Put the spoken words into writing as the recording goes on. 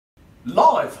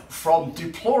Live from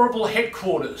Deplorable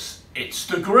Headquarters, it's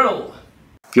The Grill.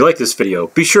 If you like this video,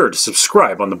 be sure to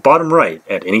subscribe on the bottom right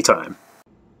at any time.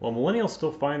 While millennials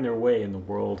still find their way in the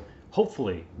world,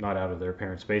 hopefully not out of their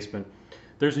parents' basement,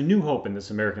 there's a new hope in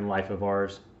this American life of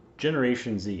ours,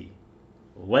 Generation Z.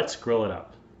 Let's grill it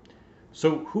up.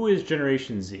 So who is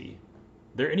Generation Z?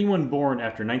 They're anyone born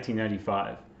after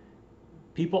 1995.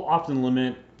 People often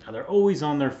lament how they're always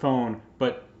on their phone,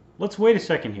 but let's wait a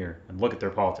second here and look at their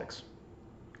politics.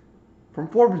 From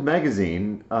Forbes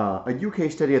magazine, a UK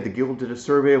study at the Guild did a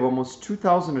survey of almost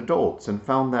 2,000 adults and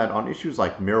found that on issues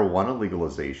like marijuana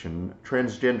legalization,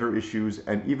 transgender issues,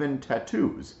 and even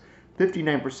tattoos,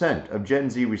 59% of Gen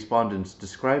Z respondents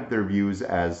described their views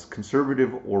as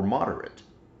conservative or moderate.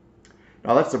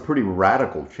 Now that's a pretty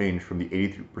radical change from the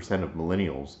 83% of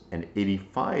millennials and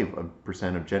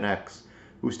 85% of Gen X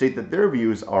who state that their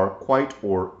views are quite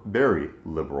or very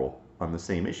liberal on the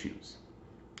same issues.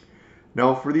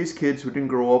 Now, for these kids who didn't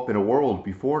grow up in a world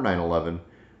before 9/11,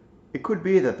 it could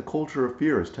be that the culture of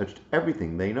fear has touched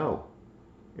everything they know.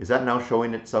 Is that now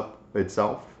showing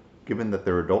itself, given that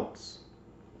they're adults?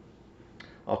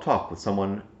 I'll talk with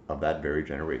someone of that very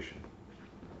generation.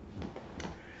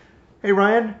 Hey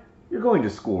Ryan, you're going to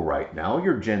school right now.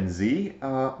 You're Gen Z.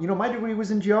 My degree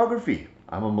was in geography.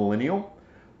 I'm a millennial.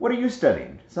 What are you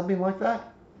studying? Something like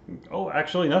that? Oh,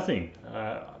 actually nothing.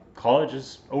 College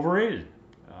is overrated.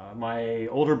 My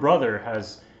older brother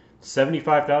has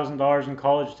 $75,000 in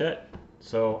college debt,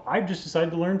 so I've just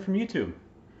decided to learn from YouTube.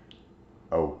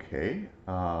 Okay.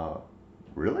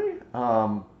 Really?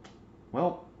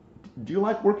 Well, do you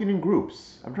like working in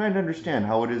groups? I'm trying to understand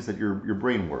how it is that your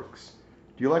brain works.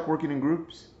 Do you like working in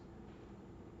groups?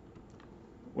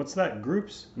 What's that?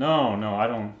 Groups? No, I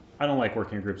don't like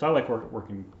working in groups. I like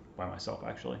working by myself,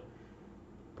 actually.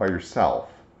 By yourself?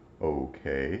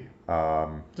 Okay.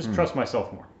 Just trust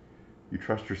myself more. You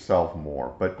trust yourself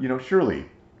more. But, surely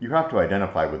you have to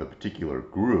identify with a particular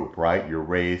group, right? Your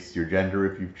race, your gender,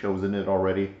 if you've chosen it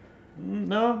already.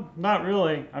 No, not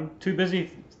really. I'm too busy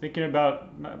thinking about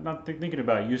thinking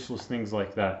about useless things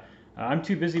like that. I'm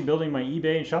too busy building my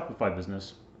eBay and Shopify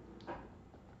business.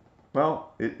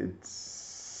 Well, it's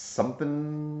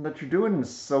something that you're doing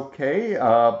is okay.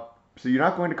 So you're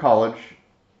not going to college.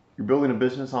 You're building a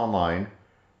business online.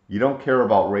 You don't care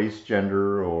about race,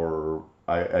 gender, or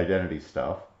identity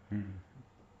stuff.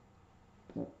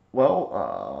 Mm-hmm.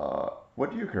 Well,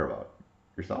 what do you care about?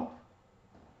 Yourself?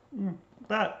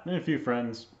 That and a few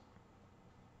friends.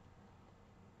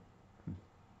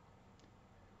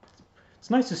 It's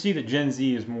nice to see that Gen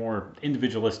Z is more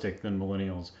individualistic than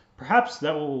millennials. Perhaps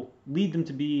that will lead them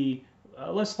to be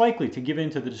less likely to give in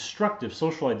to the destructive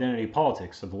social identity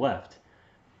politics of the left.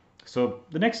 So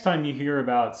the next time you hear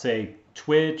about, say,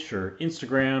 Twitch or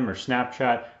Instagram or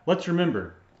Snapchat, let's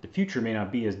remember the future may not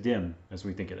be as dim as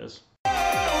we think it is.